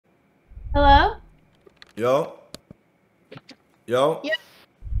Hello? Yo, yo, Yeah.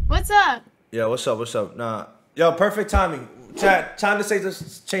 What's up? yeah. What's up? What's up? Nah, yo. Perfect timing. Chat. Time to say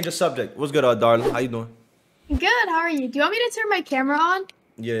this. Change the subject. What's good, Darla? How you doing? Good, how are you? Do you want me to turn my camera on?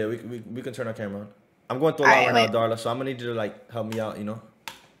 Yeah, we can turn our camera on. I'm going through a lot Alright, right now, wait. Darla. So I'm gonna need you to like help me out. You know?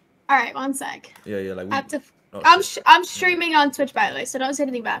 Alright, one sec. Yeah, yeah. I have to. Oh I'm shit. sh I'm Yeah. streaming on Twitch by the way, so don't say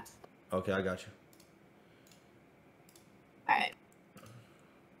anything bad. Okay, I got you. Alright.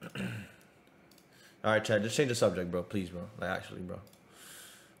 All right, Chad. Just change the subject, bro. Please, bro. Like actually, bro.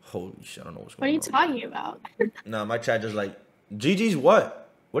 Holy shit, I don't know what's What are going you on, bro. talking about? Nah, my chat just like GG's what?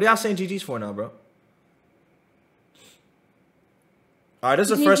 What are y'all saying GG's for now, bro? All right,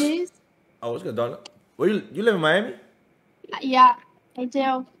 this is the first. GG's? Oh, what's good, Darla? Where you live in Miami? Yeah, I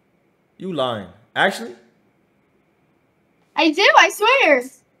do. You lying? Actually? I do, I swear.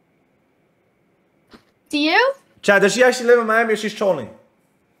 Do you? Chad, does she actually live in Miami or she's trolling?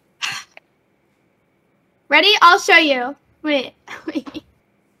 Ready? I'll show you. Wait. Wait.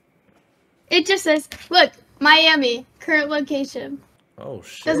 It just says, look, Miami, current location. Oh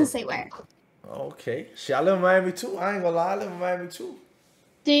shit. Doesn't say where. Okay. Shit, I live in Miami too. I ain't gonna lie, I live in Miami too.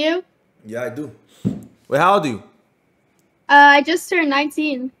 Do you? Yeah, I do. Wait, how old are you? I just turned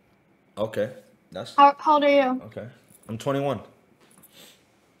 19. Okay. That's How old are you? okay. I'm 21.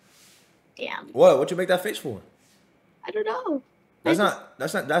 Damn. What? What you make that face for? I don't know. That's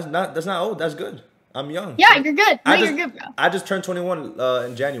not old. That's good. I'm young. Yeah, you're good. No, I you're just good, bro. I just turned 21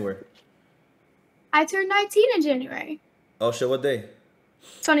 in January. I turned 19 in January. Oh shit, what day?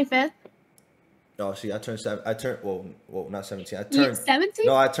 25th. Oh, see, I turned well, not 17. I You turned 17?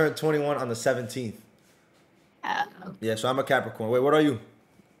 No, I turned 21 on the 17th. Uh, Yeah, so I'm a Capricorn. Wait, what are you?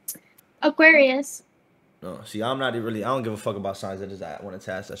 Aquarius. No, see, I'm not really. I don't give a fuck about signs. I want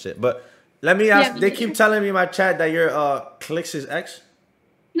to ask that shit. But let me Yeah, ask. me They keep neither. telling me in my chat that you're Clix's ex.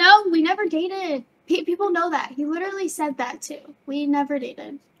 No, we never dated. People know that. He literally said that too. We never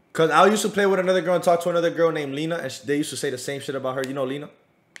dated. Cause I used to play with another girl and talk to another girl named Lena, and they used to say the same shit about her. You know Lena?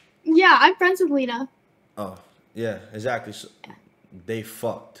 Yeah, I'm friends with Lena. Oh, yeah, exactly. So, they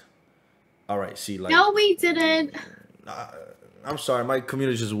fucked. All right, see, like, No, we didn't. I'm sorry, my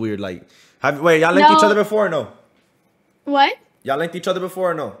community is just weird. Like, wait, y'all linked each other No. before or no? What? Y'all linked each other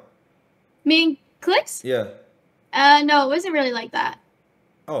before or no? Me and Clicks? Yeah. No, it wasn't really like that.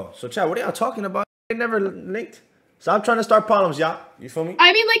 Oh, so Chad, what are y'all talking about? They never linked. So I'm trying to start problems, y'all. You feel me?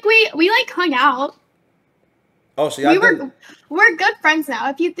 I mean, like we like hung out. Oh, so y'all did. We're good friends now.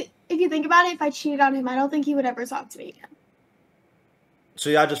 If you think about it, if I cheated on him, I don't think he would ever talk to me again. So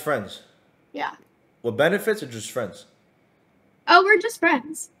y'all just friends? Yeah. With benefits or just friends? Oh, we're just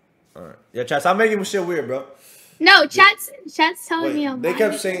friends. All right. Yeah, Chad, stop making shit weird, bro. No, chat's telling me Wait, I'm they lying.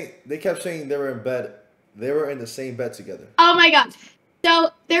 kept saying they were in bed. They were in the same bed together. Oh my god. So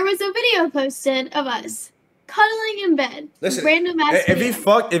there was a video posted of us cuddling in bed. Listen, Random ass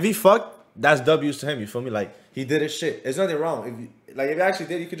if he fucked, that's W's to him. You feel me? Like he did his shit. There's nothing wrong. If you actually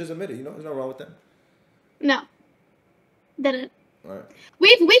did, you could just admit it. You know, there's nothing wrong with that. No. Didn't. All right.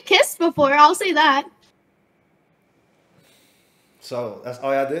 We kissed before, I'll say that. So that's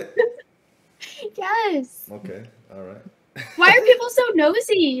all y'all did. Yes. Okay. All right. Why are people so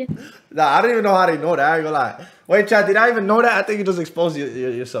nosy? Nah, I don't even know how they know that. I ain't gonna lie. Wait, Chad, did I even know that? I think you just exposed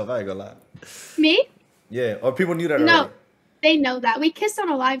yourself. I ain't gonna lie. Me? Yeah, or people knew that No. already. They know that. We kissed on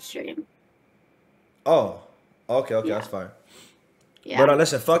a live stream. Oh, okay, Yeah. that's fine. Yeah. But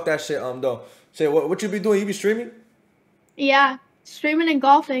listen, fuck that shit. Though, say what you be doing? You be streaming? Yeah. Streaming and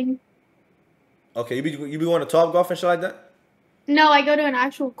golfing. Okay, you be going to Top Golf and shit like that? No, I go to an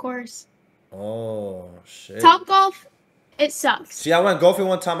actual course. Oh shit. Top golf, it sucks. See, I went golfing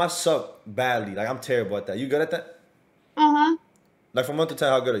one time. I suck badly. Like I'm terrible at that. You good at that? Uh-huh. Like from 1 to 10,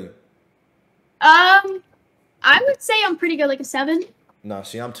 how good are you? I would say I'm pretty good, like a 7. Nah,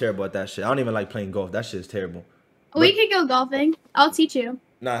 see, I'm terrible at that shit. I don't even like playing golf. That shit is terrible. We could go golfing. I'll teach you.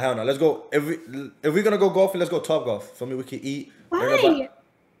 Nah, hell no. Let's go. If we're gonna go golfing, let's go Top Golf. For me, we could eat. Why?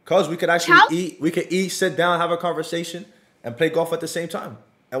 Cause we could actually How- eat. We could eat, sit down, have a conversation, and play golf at the same time,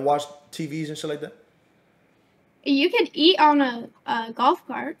 and watch TVs and shit like that. You can eat on a golf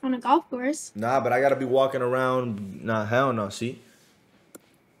cart on a golf course. Nah, but I gotta be walking around. Nah, hell no. See,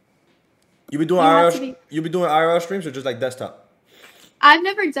 you be doing You have to IRL. be- You be doing IRL streams or just like desktop? I've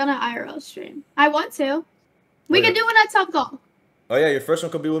never done an IRL stream. I want to. We Oh, could yeah. do one at Top Golf. Oh yeah, your first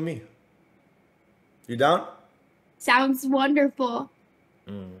one could be with me. You down? Sounds wonderful.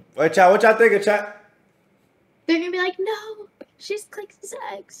 Wait, chat. What y'all thinking, chat? They're gonna be like, no, she's Clicks'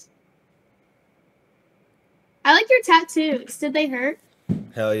 ex. I like your tattoos. Did they hurt?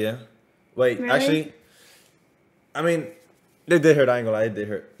 Hell yeah. Wait, Really? actually, I mean, They did hurt. I ain't gonna lie. It did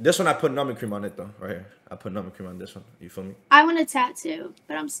hurt. This one I put numbing cream on it though. Right here. I put numbing cream on this one. You feel me? I want a tattoo,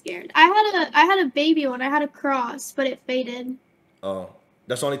 but I'm scared. I had a baby one. I had a cross, but it faded. Oh,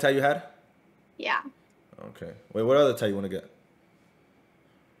 that's the only tie you had? Yeah. Okay. Wait, what other tie you want to get?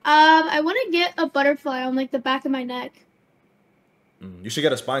 I want to get a butterfly on like the back of my neck. You should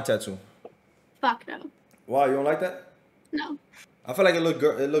get a spine tattoo. Fuck no. Why, you don't like that? No. I feel like it looked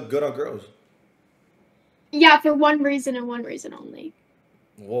good on girls. Yeah, for one reason and one reason only.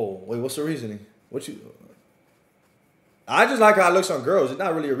 Whoa, wait, what's the reasoning? I just like how it looks on girls. It's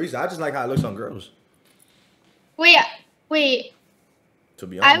not really a reason. I just like how it looks on girls. Wait. To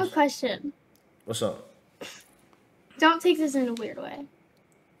be honest. I have a question. What's up? Don't take this in a weird way.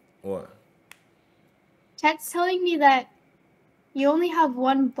 What? Chat's telling me that you only have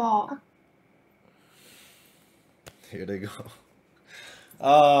one ball. Here they go.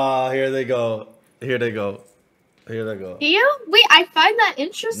 Oh, here they go. Here they go. Here they go. Do you? Wait, I find that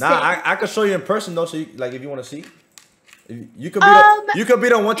interesting. Nah, I can show you in person though. So you, like, if you want to see, you could be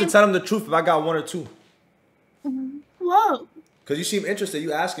the one to tell them the truth if I got one or two. Whoa. Cause you seem interested.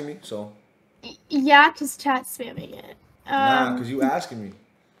 You asking me, so. Yeah, cause chat's spamming it. Nah, cause you asking me.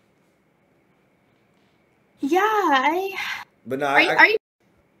 Yeah, But nah, I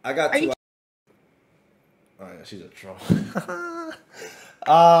got two. Oh yeah, she's a troll.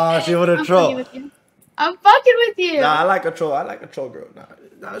 She would a troll. I'm fucking with you. Nah, I like a troll. I like a troll girl.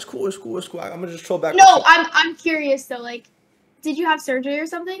 Nah, it's cool. It's cool. It's cool. I'm gonna just troll back. No, I'm curious though. Like, did you have surgery or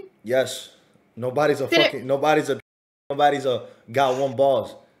something? Yes. Nobody's got one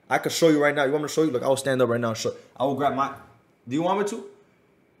balls. I could show you right now. You want me to show you? Look, I will stand up right now. I will grab my. Do you want me to?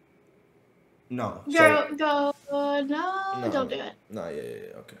 No. No, don't do it. No,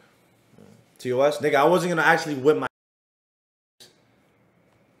 yeah, okay. TOS? Nigga, I wasn't gonna actually whip my.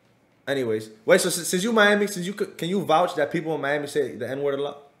 Anyways. Wait, so since you Miami, can you vouch that people in Miami say the N-word a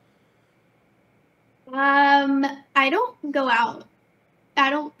lot? I don't go out. I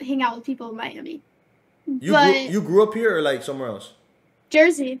don't hang out with people in Miami. You grew up here or like somewhere else?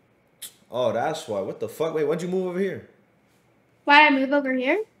 Jersey. Oh, that's why. What the fuck? Wait, when'd you move over here? Why did I move over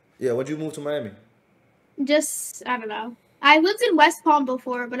here? Yeah, when'd you move to Miami? Just, I don't know. I lived in West Palm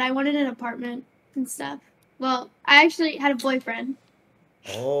before, but I wanted an apartment and stuff. Well, I actually had a boyfriend.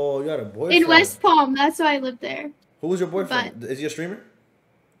 Oh, you had a boyfriend? In West Palm. That's why I lived there. Who was your boyfriend? Is he a streamer?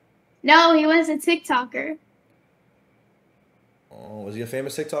 No, he was a TikToker. Oh, was he a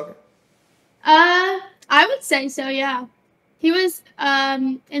famous TikToker? I would say so, yeah. He was,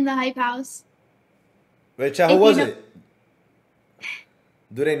 in the Hype House. Wait, chat, who was it?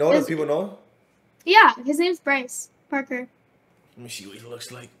 Do they know? Do people know? Yeah, his name's Bryce Parker. Let me see what he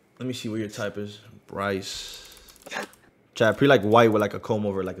looks like. Let me see what your type is. Bryce. Chat, pretty like white with like a comb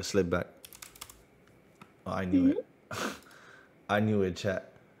over, like a slip back. Oh, I knew it. I knew it,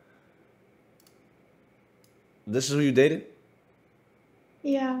 chat. This is who you dated?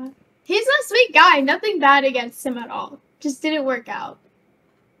 Yeah. He's a sweet guy. Nothing bad against him at all. Just didn't work out.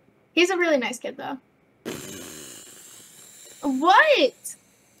 He's a really nice kid, though. What?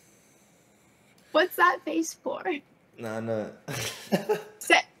 What's that face for? Nah.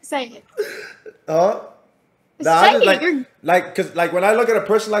 Say it. Huh? Nah, I just cause like when I look at a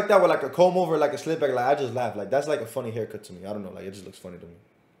person like that with like a comb over, like a slip back, like I just laugh. Like that's like a funny haircut to me. I don't know, like it just looks funny to me.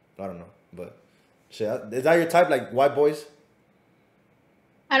 I don't know, but shit, is that your type? Like white boys?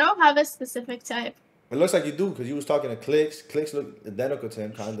 I don't have a specific type. It looks like you do, cause you was talking to Clicks. Clicks look identical to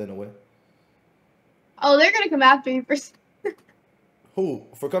him, kinda in a way. Oh, they're gonna come after you for. Who?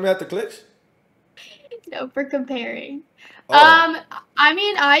 For coming after Clicks? No, for comparing. Oh. I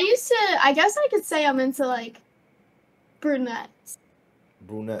mean, I guess I could say I'm into like brunettes.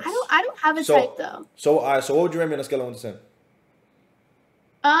 Brunettes. I don't have a type though. So alright, so what would you rate me on a scale of 1 to 10?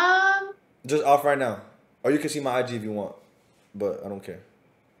 Just off right now. Or you can see my IG if you want. But I don't care.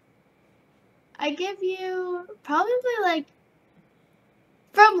 I give you probably like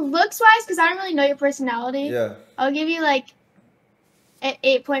from looks wise, because I don't really know your personality. Yeah. I'll give you like an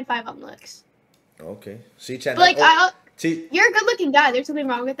 8.5 on looks. Okay. See, chat. But like, see, you're a good-looking guy. There's something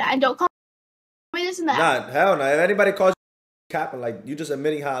wrong with that. And don't call me this and that. Nah, hell no. If anybody calls you capping, like you just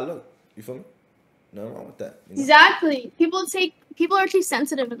admitting how I look. You feel me? Nothing wrong with that. You know? Exactly. People are too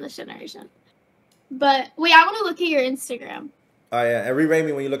sensitive in this generation. But wait, I want to look at your Instagram. Oh yeah, and re-rate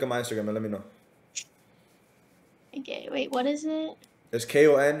me when you look at my Instagram and let me know. Okay, wait, what is it? It's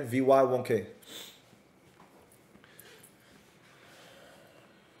KONVY1K.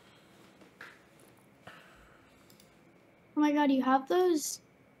 Oh my god, you have those?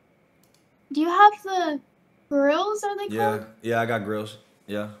 Do you have the grills, are they called? Yeah, I got grills.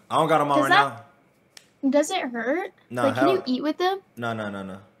 Yeah. I don't got them on right now. Does it hurt? No, like, can you eat with them? No.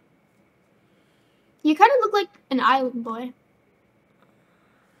 You kind of look like an island boy.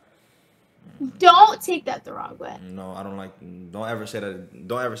 Don't take that the wrong way. No, I don't like. Don't ever say that.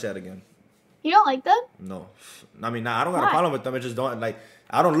 Don't ever say that again. You don't like them? No. I mean, nah, I don't got a problem with them. I just don't like.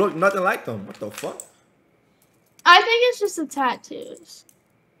 I don't look nothing like them. What the fuck? I think it's just the tattoos.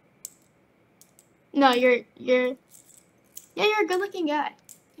 No, you're a good-looking guy.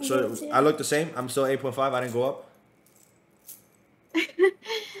 So I look the same. I'm still 8.5. I didn't go up.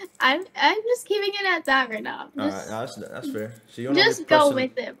 I'm just keeping it at that right now. Alright, that's fair. So you don't just go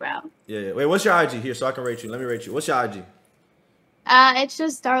with it, bro. Yeah. Wait, what's your IG here so I can rate you? Let me rate you. What's your IG? It's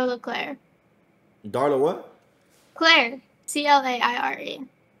just Darla Claire. Darla what? Claire. Claire.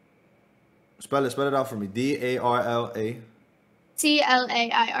 Spell it out for me. Darla. Claire.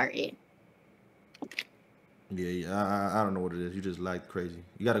 Yeah. I don't know what it is. You just like crazy.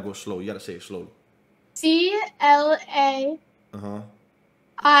 You gotta go slow. You gotta say it slowly. CLAIRE. Oh,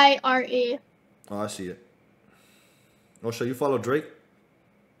 I see it. Oh, so you follow Drake?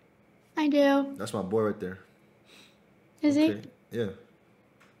 I do. That's my boy right there. Is he? Yeah.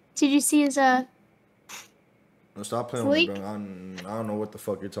 Did you see his No, stop playing with me, bro. I don't know what the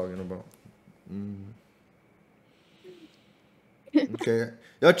fuck you're talking about. Okay.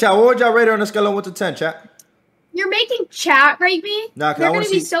 Yo, chat, what would y'all rate her on a scale of 1 to 10, chat? You're making chat rate me? Nah, cause I want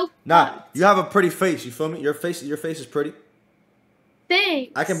to see. You have a pretty face. You feel me? Your face is pretty.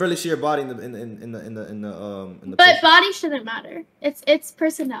 Thanks. I can barely see your body in the. But picture. body shouldn't matter. It's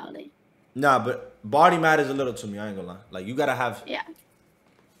personality. Nah, but body matters a little to me. I ain't gonna lie. Like you gotta have. Yeah.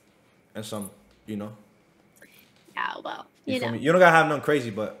 And some, you know. Yeah, well, you know. You don't gotta have nothing crazy,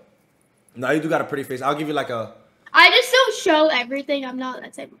 but no, you do got a pretty face. I'll give you like a. I just don't show everything. I'm not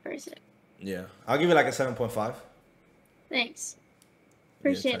that type of person. Yeah, I'll give you like a 7.5. Thanks.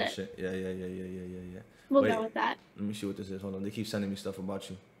 Appreciate it. Shit. Yeah. We'll go with that. Let me see what this is. Hold on. They keep sending me stuff about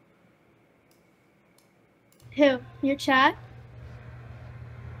you. Who? Your chat?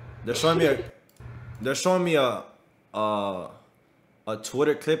 They're showing me a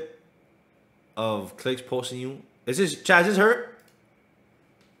Twitter clip of Clicks posting you. Is this chat? Is this her?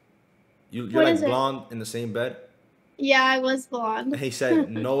 You're like blonde in the same bed. Yeah, I was blonde. He said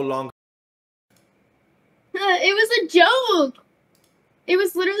no longer. It was a joke. It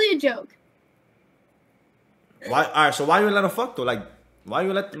was literally a joke. Why? All right. So why you let him fuck though? Like, why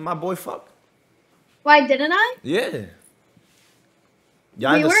you let my boy fuck? Why didn't I? Yeah.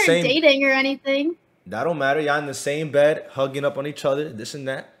 We weren't dating or anything. That don't matter. Y'all in the same bed, hugging up on each other, this and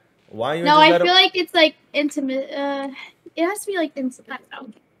that. Why you? No, I feel like it's like intimate. It has to be like intimate. I don't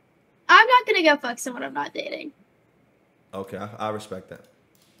know. I'm not gonna go fuck someone I'm not dating. Okay, I respect that.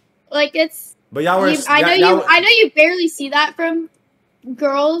 Like it's. But y'all were. I know you barely see that from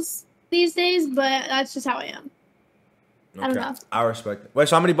girls these days, but that's just how I am. Okay, I don't know. I respect it. Wait,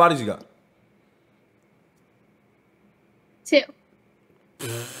 so how many bodies you got? 2.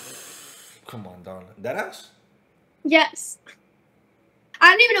 Come on, darling. That ass? Yes.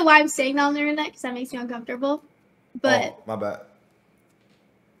 I don't even know why I'm saying that on the internet because that makes me uncomfortable. But my bad.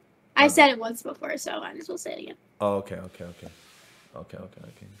 I said it once before, so I might as well say it again. Oh, okay.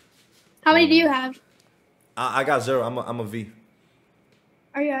 How many do you have? I got 0. I'm a V.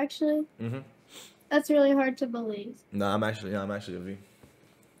 Are you actually? Mm-hmm. That's really hard to believe. No, I'm actually a V.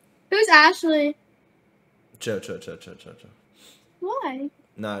 Who's Ashley? Chill. Why?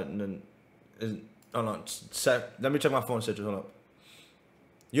 Nah, hold on. Let me check my phone, Citrus. Hold up.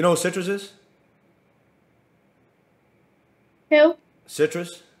 You know who Citrus is? Who?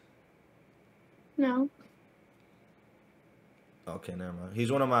 Citrus? No. Okay, never mind.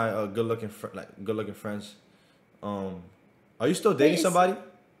 He's one of my good-looking friends. Are you still dating somebody?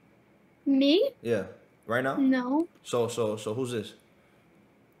 Me? Yeah. Right now? No. So who's this?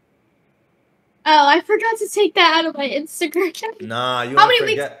 Oh, I forgot to take that out of my Instagram. Nah, you don't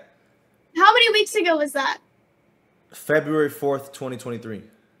forget. How many weeks ago was that? February 4th, 2023.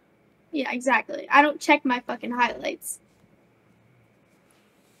 Yeah, exactly. I don't check my fucking highlights.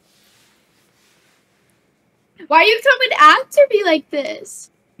 Why are you coming after me like this?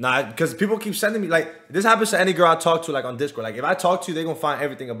 Nah, because people keep sending me, like, this happens to any girl I talk to, like, on Discord. Like, if I talk to you, they're going to find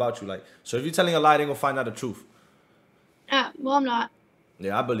everything about you. Like, so if you're telling a lie, they're going to find out the truth. Well, I'm not.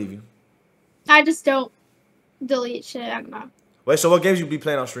 Yeah, I believe you. I just don't delete shit. I don't know. Wait, so what games you be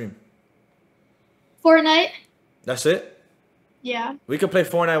playing on stream? Fortnite. That's it? Yeah. We can play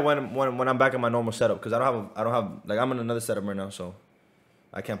Fortnite when I'm back in my normal setup, because I don't have, like, I'm in another setup right now, so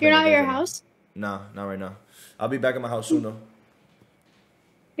I can't play. You're not at your house? Nah, not right now. I'll be back at my house soon, though.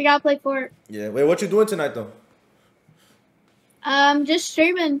 We gotta play Fort. Yeah. Wait, what you doing tonight, though? Just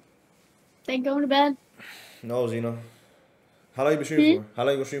streaming. Then going to bed. No, Zeno. How long you been streaming for? How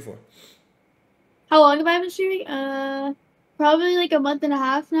long you been streaming for? How long have I been streaming? Probably like a month and a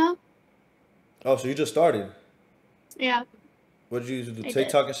half now. Oh, so you just started? Yeah. What did you do?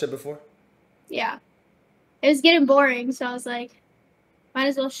 TikTok and shit before? Yeah. It was getting boring, so I was like, might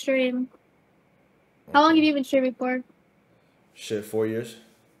as well stream. Okay. How long have you been streaming for? Shit, 4 years.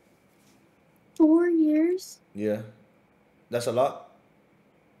 4 years? Yeah. That's a lot?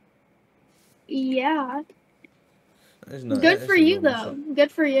 Yeah. Good for you, though.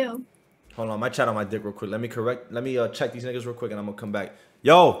 Good for you. Hold on, my chat on my dick real quick. Let me check these niggas real quick and I'm gonna come back.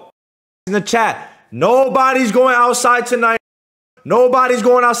 Yo, in the chat, nobody's going outside tonight. Nobody's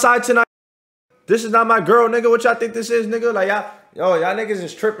going outside tonight. This is not my girl, nigga. What y'all think this is, nigga? Like, y'all niggas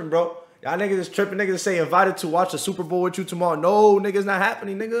is tripping, bro. Y'all niggas is tripping. Niggas say invited to watch the Super Bowl with you tomorrow. No, nigga, it's not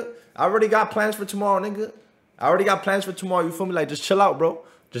happening, nigga. I already got plans for tomorrow, nigga. I already got plans for tomorrow. You feel me? Like, just chill out, bro.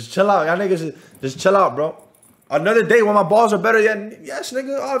 Just chill out. Y'all niggas just chill out, bro. Another day when my balls are better. Yeah, yes,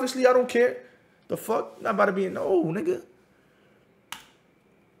 nigga. Obviously, I don't care. The fuck? Not about to be no, nigga.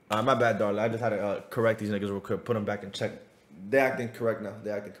 My bad, Darla. I just had to correct these niggas real quick. Put them back in check. They acting correct now. They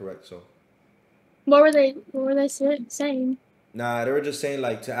acting correct, so. What were they saying? Nah, they were just saying,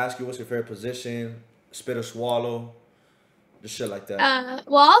 like, to ask you what's your favorite position, spit or swallow, just shit like that.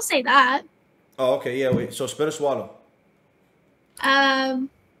 Well, I'll say that. Oh, okay, yeah, wait. So, spit or swallow?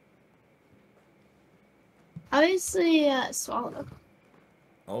 Obviously, swallow.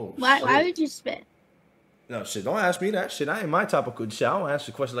 Oh, why would you spit? No, shit, don't ask me that. Shit, I ain't my type of shit. I don't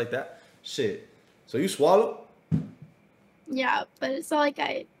answer questions like that. Shit. So, you swallow? Yeah, but it's not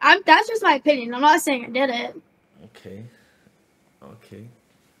like that's just my opinion. I'm not saying I did it. Okay.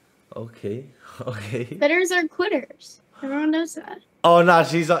 Bitters are quitters. Everyone knows that. Oh, nah,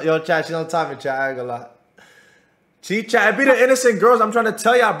 she's on, chat. She's on time in chat. I ain't gonna lie. Chat, it be the innocent girls. I'm trying to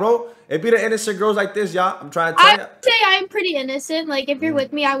tell y'all, bro. It be the innocent girls like this, y'all. I'm trying to tell y'all. I'd say I'm pretty innocent. Like, if you're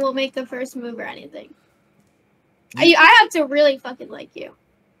with me, I won't make the first move or anything. I have to really fucking like you.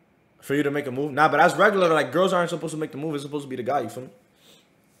 For you to make a move? Nah, but that's regular. Like, girls aren't supposed to make the move. It's supposed to be the guy. You feel me?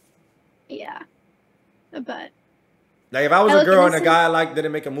 Yeah. But. Like, if I was a girl and a guy I like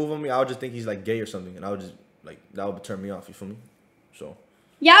didn't make a move on me, I would just think he's, like, gay or something. And I would just, like, that would turn me off. You feel me? So.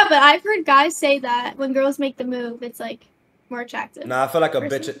 Yeah, but I've heard guys say that when girls make the move, it's, like, more attractive. Nah, I feel like a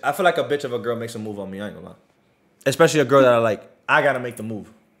bitch. I feel like a bitch if a girl makes a move on me. I ain't gonna lie. Especially a girl that I like. I gotta make the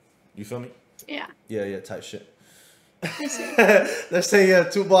move. You feel me? Yeah. Yeah, type shit. Let's say you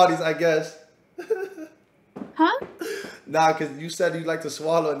have two bodies, I guess. Huh? Nah, because you said you like to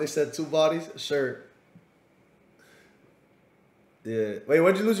swallow and they said two bodies. Sure. Yeah. Wait,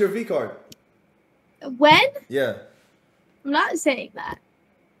 when'd you lose your V card? When? Yeah. I'm not saying that.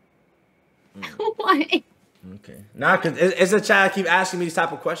 Why? Okay. Nah, because it's a chat. I keep asking me these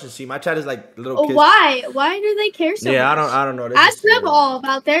type of questions. See, my chat is like little kids. Why? Why do they care so much? Yeah, I don't know. Ask them all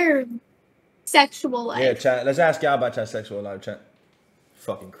about their sexual life. Yeah, chat. Let's ask y'all about your sexual life, chat.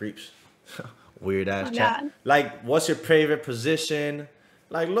 Fucking creeps. Weird ass chat. God. Like, what's your favorite position?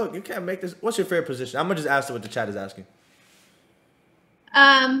 Like, look, you can't make this. What's your favorite position? I'm gonna just ask what the chat is asking.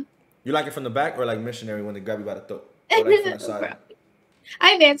 You like it from the back or like missionary when they grab you by the throat? Or like from the side?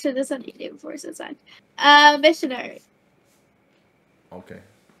 I've answered this on YouTube before, so it's fine. Missionary. Okay.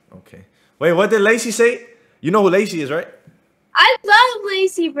 Wait, what did Lacey say? You know who Lacey is, right? I love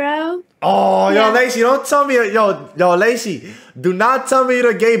Lacey, bro. Oh, yeah. Yo, Lacey, don't tell me. Yo, Lacey. Do not tell me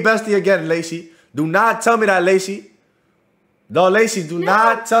you're the gay bestie again, Lacey. Do not tell me that, Lacey. No, Lacey, do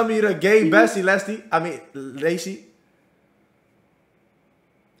not tell me you're the gay bestie, Lacey. I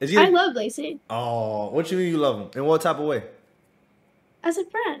love Lacey. Oh, what you mean you love him? In what type of way? As a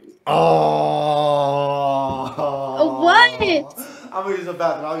friend. Oh. What? I'm gonna use the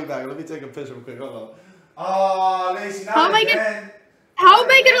bathroom. I'll be back. Let me take a picture real quick. Hold on. Oh, Lacey, not again. How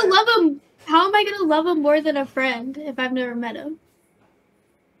am I gonna love him? How am I gonna love him more than a friend if I've never met him?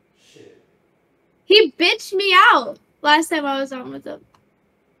 Shit. He bitched me out last time I was on with him.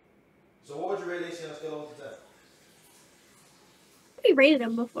 So what would you rate Lacey on a scale of 1 to 10? We rated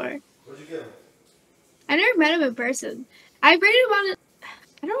him before. What'd you give him? I never met him in person. I rated him on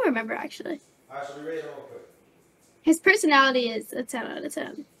I don't remember actually. Alright, so we rated him real quick. His personality is a 10 out of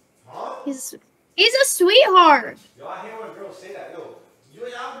 10. Huh? He's a sweetheart. Yo, I hate when girls say that. Yo,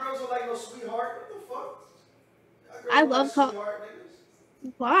 y'all girls don't like no sweetheart. What the fuck? I love sweetheart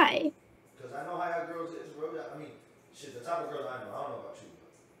niggas. Why? Because I know how y'all girls is, bro. I mean, shit, the type of girls I know. I don't know about you, but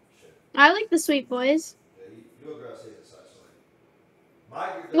shit. I like the sweet boys. Yeah, you a girl says it such. So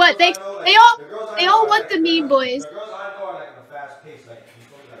like, what they all want the mean boys. The girls I know are like in a fast pace. Like, you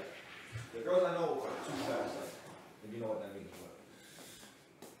feel me? Like the girls I know are too fast. Like, if you know what that means.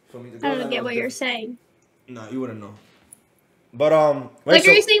 But, I don't get what you're saying. No, you wouldn't know. But wait, like,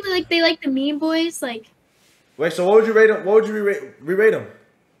 are you saying like they like the mean boys? Like, wait, so what would you rate him? What would you re-rate him?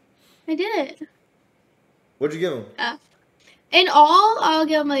 I did. What'd you give him? In all, I'll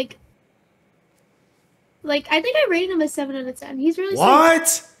give him like I think I rated him a 7 out of 10. He's really what?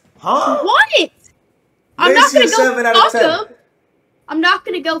 Sweet. Huh? What? I'm not gonna go fuck him. I'm not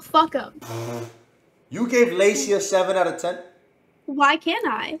gonna go fuck him. You gave Lacey a 7 out of 10? Why can't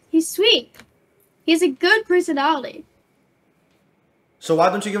I? He's sweet. He has a good personality. So why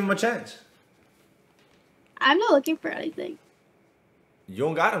don't you give him a chance? I'm not looking for anything. You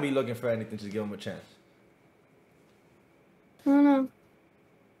don't gotta be looking for anything to give him a chance. I don't know.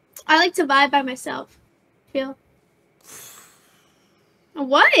 I like to vibe by myself. Feel?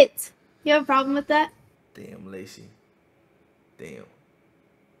 What? You have a problem with that? Damn, Lacey.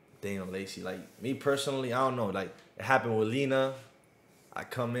 Damn, Lacey. Like, me personally, I don't know. Like, it happened with Lena. I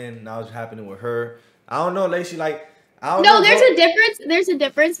come in, now it's happening with her. I don't know, Lacey. Like, I don't know. No, there's a difference. There's a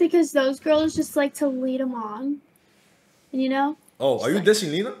difference because those girls just like to lead them on. You know? Oh, are you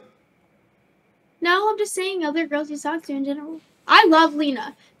dissing Lena? No, I'm just saying other girls you talk to in general. I love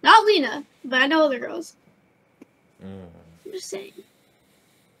Lena. Not Lena, but I know other girls. I'm just saying.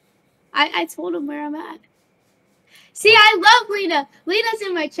 I told him where I'm at. See, I love Lena. Lena's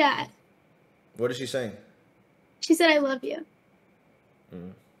in my chat. What is she saying? She said, I love you.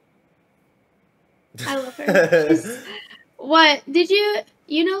 I love her. What? Did you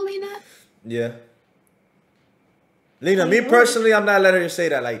know Lena? Yeah. Lena, me personally, I'm not letting her say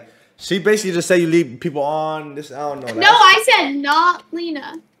that. Like, she basically just say you leave people on. This, I don't know. Like, no, I said not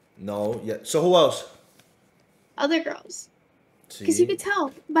Lena. No, yeah. So who else? Other girls. Because you could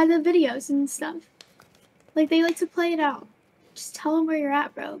tell by the videos and stuff. Like, they like to play it out. Just tell them where you're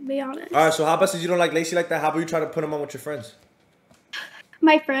at, bro. Be honest. All right, so how about since you don't like Lacey like that, how about you try to put them on with your friends?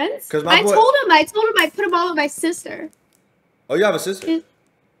 My friends? Because I told him I'd put them on with my sister. Oh, you have a sister?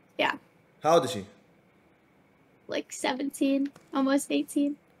 Yeah. How old is she? Like 17, almost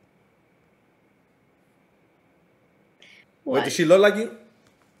 18. What? Wait, does she look like you?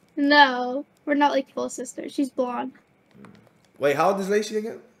 No, we're not like full sisters. She's blonde. Wait, how old is Lacey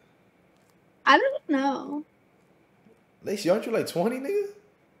again? I don't know. Lacey, aren't you like 20, nigga?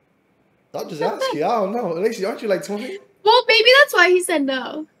 I'll just ask you. I don't know. Lacey, aren't you like 20? Well, maybe that's why he said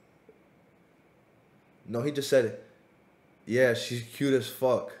no. No, he just said it. Yeah, she's cute as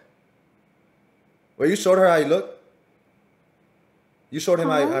fuck. Wait, you showed her how you look? You showed him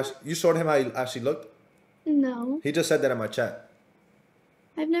how she looked? No. He just said that in my chat.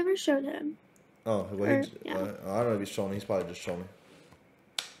 I've never showed him. Oh, well, I don't know if he's showing me. He's probably just showing me.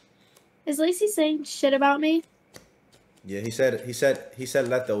 Is Lacey saying shit about me? Yeah, he said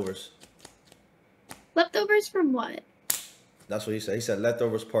leftovers. Leftovers from what? That's what he said. He said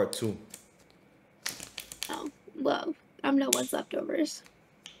leftovers part 2. Oh, well, I'm no one's leftovers.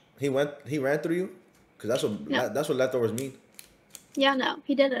 He ran through you? Because that's what leftovers mean. Yeah, no,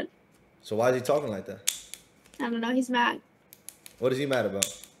 he didn't. So why is he talking like that? I don't know, he's mad. What is he mad about?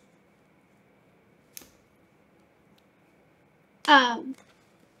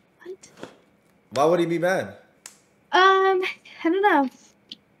 What? Why would he be mad? I don't know.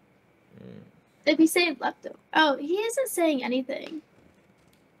 If he's saying leftover. Oh, he isn't saying anything.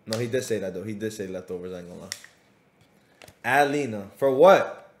 No, he did say that though. He did say leftovers, I ain't gonna lie. Add Lena. For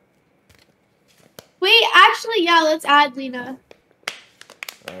what? Wait, actually, yeah, let's add Lena.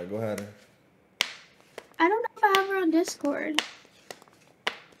 Alright, go ahead. I don't know if I have her on Discord.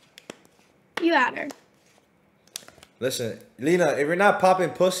 You add her. Listen, Lena, if you're not popping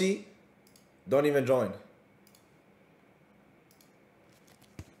pussy, don't even join.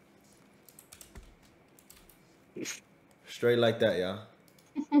 Straight like that, y'all.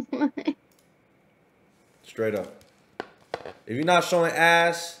 Straight up. If you're not showing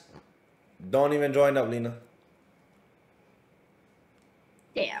ass, don't even join up, Lena.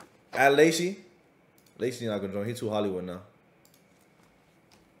 Damn. Add Lacey. Lacey's not gonna join. He's too Hollywood now.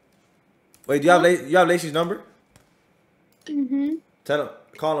 Wait, do you have Lacey's number?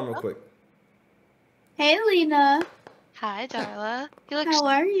 Call him real quick. Hey, Lena. Hi, Darla. How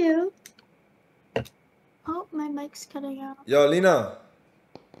are you? Oh, my mic's cutting out. Yo, Lena.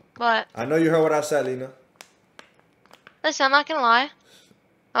 What? I know you heard what I said, Lena. Listen, I'm not gonna lie.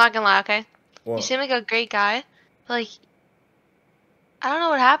 Okay? What? You seem like a great guy, but, like, I don't know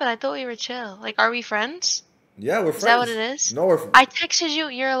what happened. I thought we were chill. Like, are we friends? Yeah, we're friends. Is that what it is? No, we're friends. I texted you.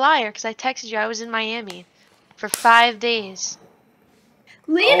 You're a liar, because I texted you. I was in Miami for 5 days.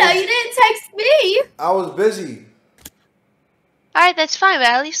 Lena, you didn't text me. I was busy. Alright, that's fine, but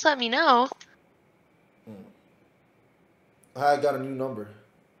at least let me know. I got a new number.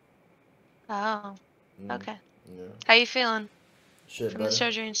 Oh. Okay. Yeah. How you feeling? Shit from better. the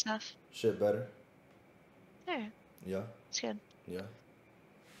surgery and stuff? Shit better. There. Yeah. It's good. Yeah.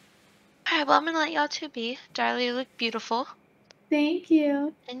 Alright, well, I'm gonna let y'all two be. Darla, you look beautiful. Thank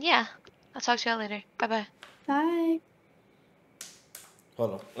you. And yeah, I'll talk to y'all later. Bye-bye. Bye.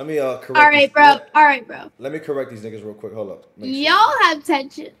 Hold on. Let me correct. All right, bro. All right, bro. Let me correct these niggas real quick. Hold up. Y'all have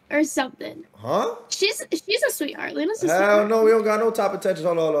tension or something. Huh? She's a sweetheart. Lena's a Hell sweetheart. no, we don't got no type of tension.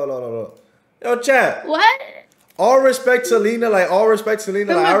 Hold on. Yo, chat. What? All respect to Lena. Like, all respect to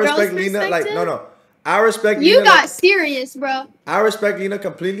Lena. From Like, I a respect girl's Lena. Like, perspective? no. I respect Lena. You got serious, bro. I respect Lena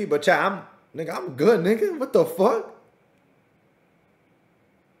completely, but chat, I'm good, nigga. What the fuck?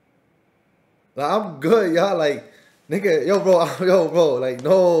 Like, I'm good, y'all. Like, nigga, yo, bro. Like,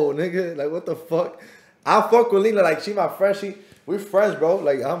 no, nigga. Like, what the fuck? I fuck with Lena. Like, she my friend. We friends, bro.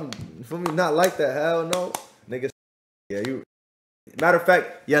 Like, I'm, for me, not like that. Hell no. Nigga, yeah, you. Matter of fact,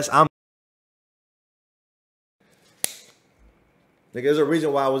 yes, I'm. Nigga, there's a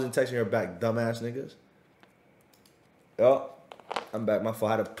reason why I wasn't texting her back, dumbass niggas. Yo, I'm back. My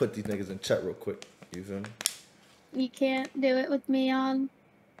fault. I had to put these niggas in check real quick. You feel me? You can't do it with me on.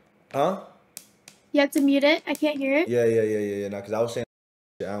 Huh? You have to mute it. I can't hear it. Yeah. Nah, because I was saying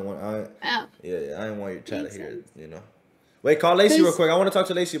I didn't want I didn't want your chat to hear it, you know. Wait, call Lacey real quick. I want to talk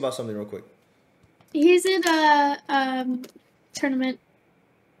to Lacey about something real quick. He's in a tournament.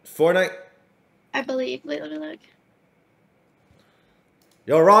 Fortnite? I believe. Wait, let me look.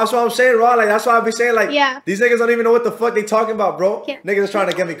 Yo, Raw, that's what I'm saying, Raw. Like, that's why I be saying, like, yeah. These niggas don't even know what the fuck they talking about, bro. Niggas is trying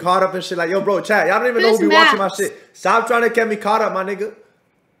to get me caught up and shit. Like, yo, bro, chat. Y'all don't even know who be watching my shit. Stop trying to get me caught up, my nigga.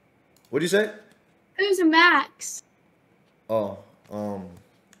 What'd you say? Who's Max? Oh,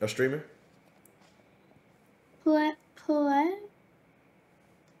 a streamer? Playboy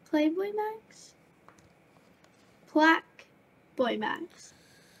Max? Plaque Boy Max.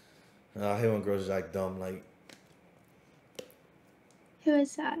 I hate when girls is like dumb. Like, who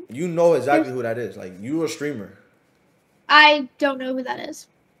is that? You know exactly who that is. Like, you a streamer. I don't know who that is.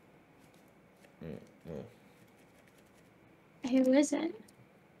 Who is it?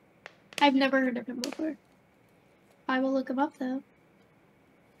 I've never heard of him before. I will look him up though.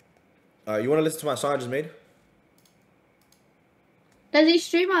 You want to listen to my song I just made? Does he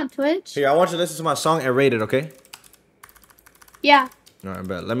stream on Twitch? Here, I want you to listen to my song and rate it, okay? Yeah. All right,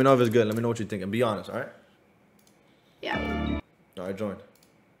 bet. Let me know if it's good. Let me know what you think and be honest, all right? Yeah. All right, join.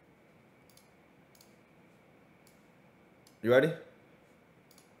 You ready?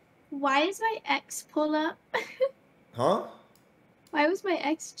 Why is my ex pulled up? Huh? Why was my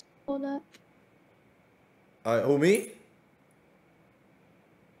ex pulled up? Who, me?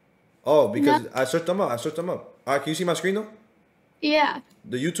 Oh, because I searched them up. All right, can you see my screen, though? Yeah.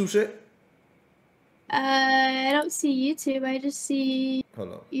 The YouTube shit? I don't see YouTube. I just see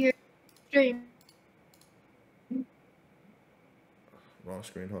your stream. Wrong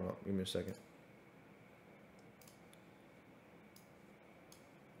screen. Hold on. Give me a second.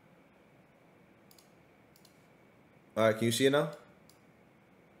 All right, can you see it now?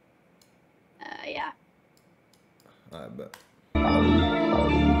 Yeah. All right, bet.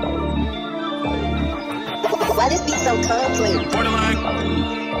 Why this beat so complex?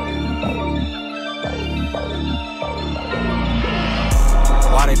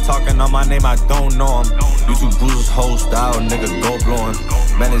 Why they talking on my name? I don't know him. YouTube bruises whole style, nigga go blowing.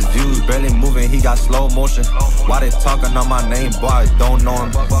 Man, his views barely moving, he got slow motion. Why they talking on my name? Boy, I don't know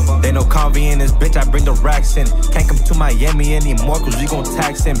him. They know Konvy in this bitch, I bring the racks in. Can't come to Miami anymore, cause we gon'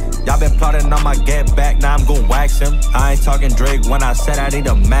 tax him. Y'all been plotting on my get back, now I'm gon' wax him. I ain't talking Drake when I said I need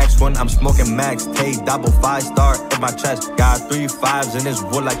a max one. I'm smoking max, take double 5-star in my chest. Got 3 5s in this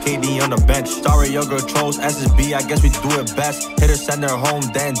wood like KD on the bench. Sorry, your girl trolls SSB, I guess we do it best. Hit her, send her home,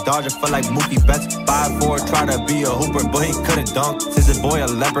 then dodge it, feel like Mookie Betts. 5'4", try to be a hooper, but he couldn't dunk. Since the boy a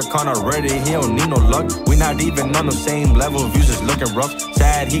leprechaun already, he don't need no luck. We not even on the same level, views is looking rough.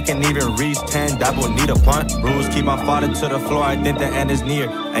 Sad he can even reach 10, that will need a punt. Rules keep on falling to the floor, I think the end is near.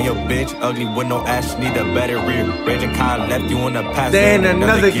 And your bitch ugly with no ass, need a better rear. Raging Kyle left you in the past, then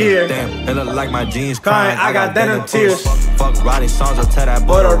another gear. Damn, it look like my jeans crying, I got denim tears. Fuck writing songs, I'll tell that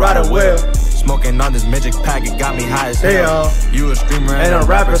boy to ride a wheel. Smoking on this magic pack, it got me high as hell. You a screamer and a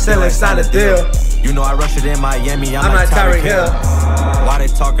rapper selling solid deal. You know I rush it in Miami, I'm like Tyreek Hill. Why they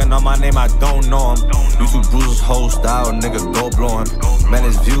talking on my name? I don't know him. YouTube bruises whole style, nigga go blowing. Man,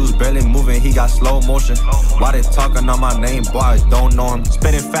 his views barely moving, he got slow motion. Why they talking on my name? Boy, I don't know him.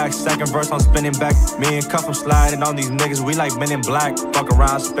 Spinning facts, second verse, I'm spinning back. Me and Cuff, I'm sliding on these niggas, we like men in black. Fuck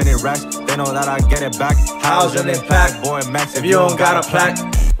around, spinning racks, they know that I get it back. How's your impact? Boy, Max, if you don't got a plaque.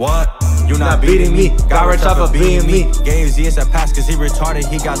 What? You not beating me, got rich off of being me. Gave Z a pass cause he retarded,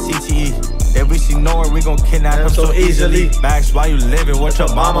 he got CTE. If we see nowhere, we gon' kidnap him so easily. Max, why you living? What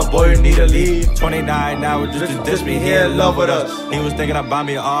your mama, boy, you need to leave. 29 now, just to diss me, he in love with us. He was thinking about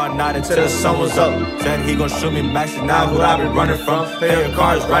me all night until the sun was up. Said he gon' shoot me, Max, now who I been running from. Pay your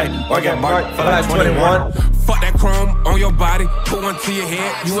cars right, or get marked for like 21. Fuck that chrome on your body, put one to your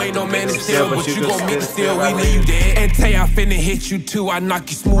head. You ain't no man to steal, but you gon' meet the steal, we leave you dead. And tell ya I finna hit you too, I knock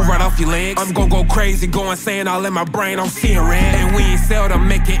you smooth right off your legs. I'm gon' go crazy, going saying all in my brain, I'm seeing red. And we ain't seldom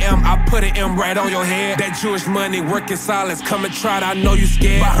making M, I put an M right on your head. That Jewish money, working silence, come and try it, I know you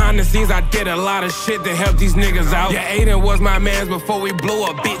scared. Behind the scenes, I did a lot of shit to help these niggas out. Yeah, Aiden was my mans before we blew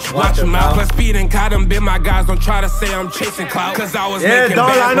up, bitch, watch him out. Plus Speed and Kai done been my guys, don't try to say I'm chasing clout. Cause I was making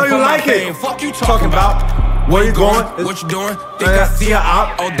Darla, I know you like it. Fuck you talking about? Where you going? What you doing? Think I see her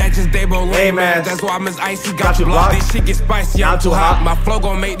out? Oh, that just Dabo lame man. That's why Miss Icy got you blocked. This shit get spicy, I'm too hot. My flow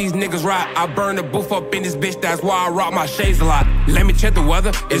gon' make these niggas rot. I burn the booth up in this bitch, that's why I rock my shades a lot. Let me check the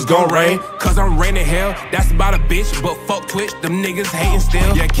weather, it's gon' rain. Cause I'm raining hell, that's about a bitch. But fuck Twitch, them niggas hating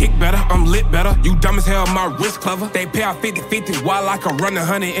still. Yeah, kick better, I'm lit better. You dumb as hell, my wrist clever. They pay out 50-50 while I can run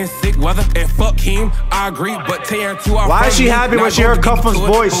 100 in sick weather. And fuck him, I agree, but tear to our why is she happy when she heard Cufflin's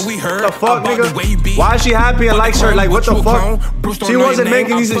voice? The fuck, nigga? Why is she happy and likes her? Like, what the fuck? She wasn't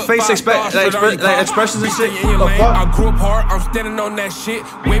making these face expressions and shit. The fuck? I grew up hard, I'm standing on that shit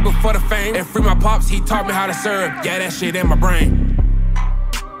way before the fame. And free my pops, he taught me how to serve. Yeah, that shit in my brain.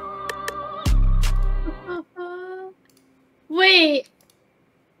 Wait.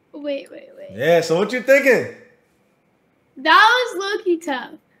 Yeah, so what you thinking? That was low-key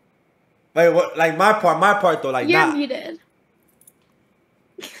tough. Wait, what? Like my part though, like you're muted.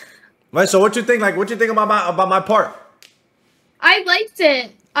 Right, so what you think? Like, what you think about my part? I liked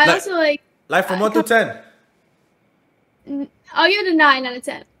it. I also like from 1 to 10. I'll give it a 9 out of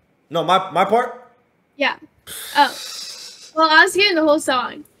 10. No, my part. Yeah. Oh. Well, I was hearing the whole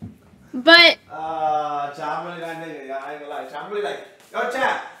song, but. I'm really that nigga. Y'all ain't gonna lie. I'm really like, yo,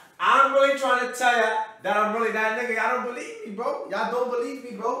 chat. I'm really trying to tell ya that I'm really that nigga. Y'all don't believe me, bro. Y'all don't believe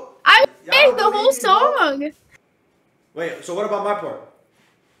me, bro. I sang the whole song. Bro. Wait, so what about my part?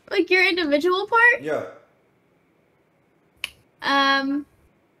 Like your individual part? Yeah.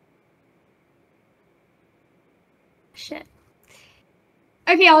 Shit.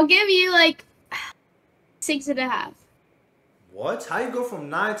 Okay, I'll give you like 6.5. What? How you go from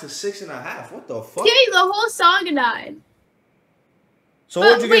 9 to 6.5? What the fuck? Give me the whole song a 9. So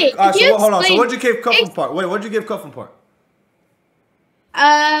what'd you give? So hold on. So what'd you give Cuffin part? Wait, what'd you give Cuffin part?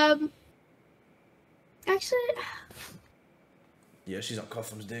 Actually. Yeah, she's on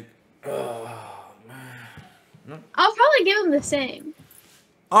Cuffin's dick. Oh man. I'll probably give him the same.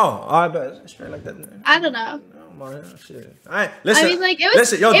 Oh, I bet straight like that. I don't know. Shit. Listen. I mean, like it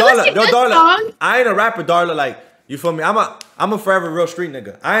was. Yo, Darla. I ain't a rapper, Darla. Like, you feel me? I'm a forever real street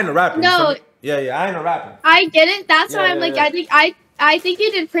nigga. I ain't a rapper. No. Yeah, I ain't a rapper. I get it. That's why I'm like, I think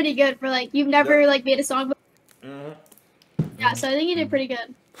you did pretty good for like you've never like made a song before. Yeah, so I think you did pretty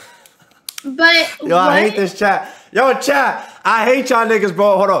good. But yo, I hate this chat. Yo, chat, I hate y'all niggas,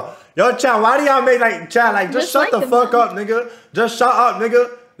 bro. Hold on. Yo, chat, why do y'all make like chat like just shut the fuck up, nigga? Just shut up,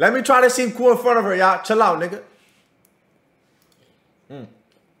 nigga. Let me try to seem cool in front of her, y'all. Chill out, nigga.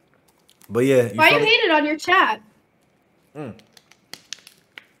 But yeah. Why you hate it on your chat? The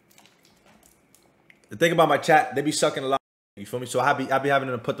thing about my chat, they be sucking a lot. You feel me? So I be having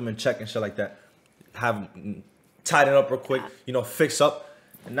to put them in check and shit like that. Have them tighten up real quick. You know, fix up.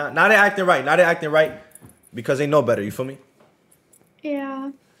 And now they acting right. Now they acting right because they know better. You feel me?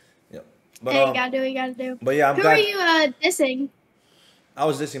 Yeah. Yep. But, hey, you gotta do what you gotta do. But yeah, I'm glad. Who are you dissing? I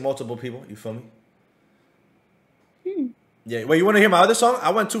was dissing multiple people. You feel me? Yeah. Wait, you want to hear my other song? I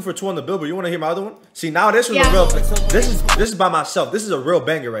went 2 for 2 on the Billboard. You want to hear my other one? See, now this was a real. This is by myself. This is a real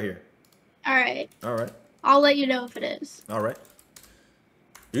banger right here. All right. All right. I'll let you know if it is. All right.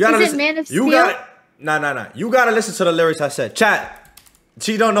 You gotta listen. Man of Steel? Nah. You gotta listen to the lyrics I said. Chat.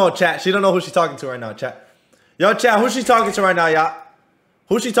 She don't know, chat. She don't know who she's talking to right now, chat. Yo, chat, who she talking to right now, y'all?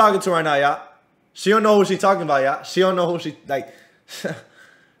 Who she talking to right now, y'all? She don't know who she talking about, y'all. She don't know who she, like,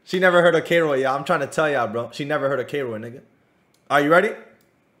 she never heard of K-Roy, y'all. I'm trying to tell y'all, bro. She never heard of K-Roy, nigga. Are you ready?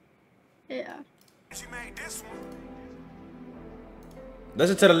 Yeah.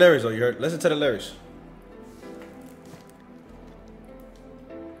 Listen to the lyrics, though, you heard? Listen to the lyrics.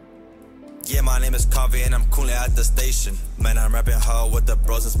 Yeah, my name is Konvy and I'm cooling at the station. Man, I'm rapping hard with the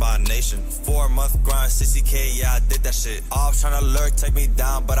bros, it's my nation. 4-month grind, 60K, yeah, I did that shit. Off trying to lurk, take me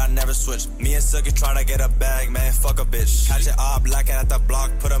down, but I never switch. Me and Suki trying to get a bag, man, fuck a bitch. Catch it up, blacking at the block,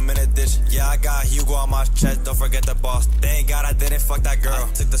 put him in a ditch. Yeah, I got Hugo on my chest, don't forget the boss. Thank God I didn't fuck that girl,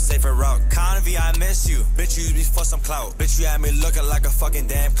 took the safer route. Konvy, I miss you, bitch, you used me for some clout. Bitch, you had me looking like a fucking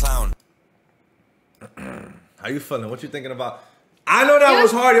damn clown. How you feeling? What you thinking about? I know that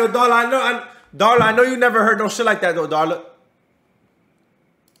was hard, yo, Darla. Darla, I know you never heard no shit like that, though, Darla.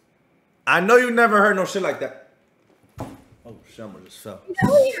 I know you never heard no shit like that. Oh, shit, I just fell. You know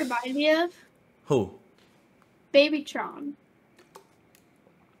who you remind me of? Who? Babytron.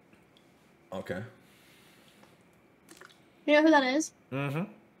 Okay. You know who that is? Mm-hmm.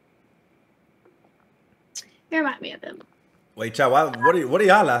 You remind me of him. Wait, child, what are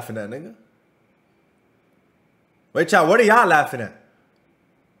y'all laughing at, nigga? Wait, child, what are y'all laughing at?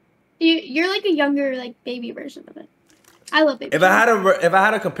 You're like a younger, like, baby version of it. I love baby. If I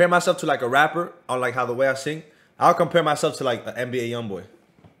had to compare myself to like a rapper on like how the way I sing, I'll compare myself to like an NBA YoungBoy.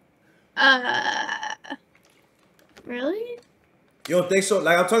 Really? You don't think so?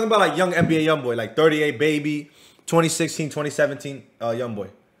 Like I'm talking about like young NBA YoungBoy, like 38 Baby, 2016, 2017 YoungBoy.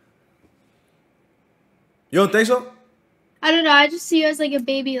 You don't think so? I don't know. I just see you as like a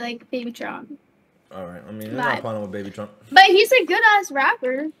baby, like Babytron. All right. I mean, there's no problem with Babytron. But he's a good ass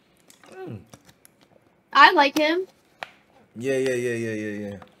rapper. I like him.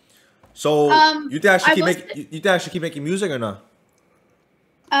 Yeah. So you think I should keep making music or not?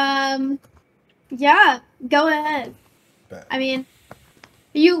 Yeah. Go ahead. Bet. I mean,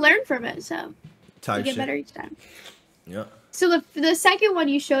 you learn from it, so Type you get shit. better each time. Yeah. So the second one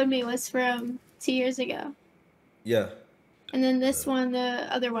you showed me was from 2 years ago. Yeah. And then this one, the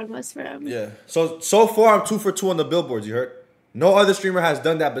other one was from... Yeah. So far, I'm 2 for 2 on the billboards, you heard? No other streamer has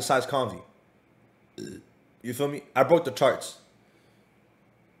done that besides Konvy. You feel me? I broke the charts.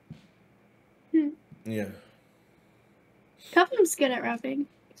 Yeah. Cuffham's good at rapping.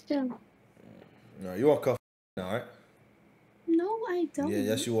 Still. No, you on Cuff now, right? No, I don't. Yeah,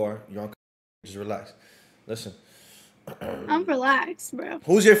 yes you are. You're on Cuff. Just relax. Listen. I'm relaxed, bro.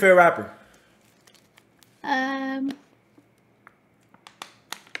 Who's your favorite rapper?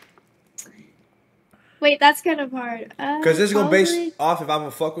 Wait, that's kind of hard. Because this is going to base off if I'm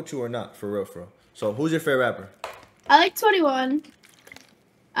going to fuck with you or not. For real, for real. So, who's your favorite rapper? I like 21.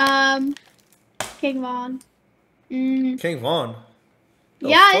 King Von. King Von?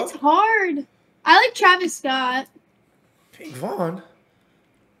 Yeah, it's hard. I like Travis Scott. King Von?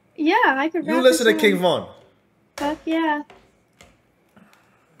 Yeah, I could rap. You listen to King Von? Fuck yeah.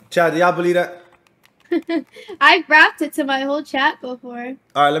 Chad, do y'all believe that? I've rapped it to my whole chat before.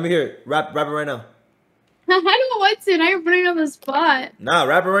 All right, let me hear it. Rap it right now. I don't want to. Now you're putting it on the spot. Nah,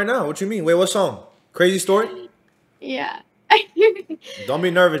 rap it right now. What you mean? Wait, what song? Crazy Story? Yeah. Don't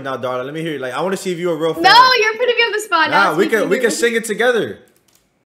be nervous now, Darla. Let me hear it. Like, I want to see if you're a real fan. No, you're putting me on the spot. Nah, we can sing it together.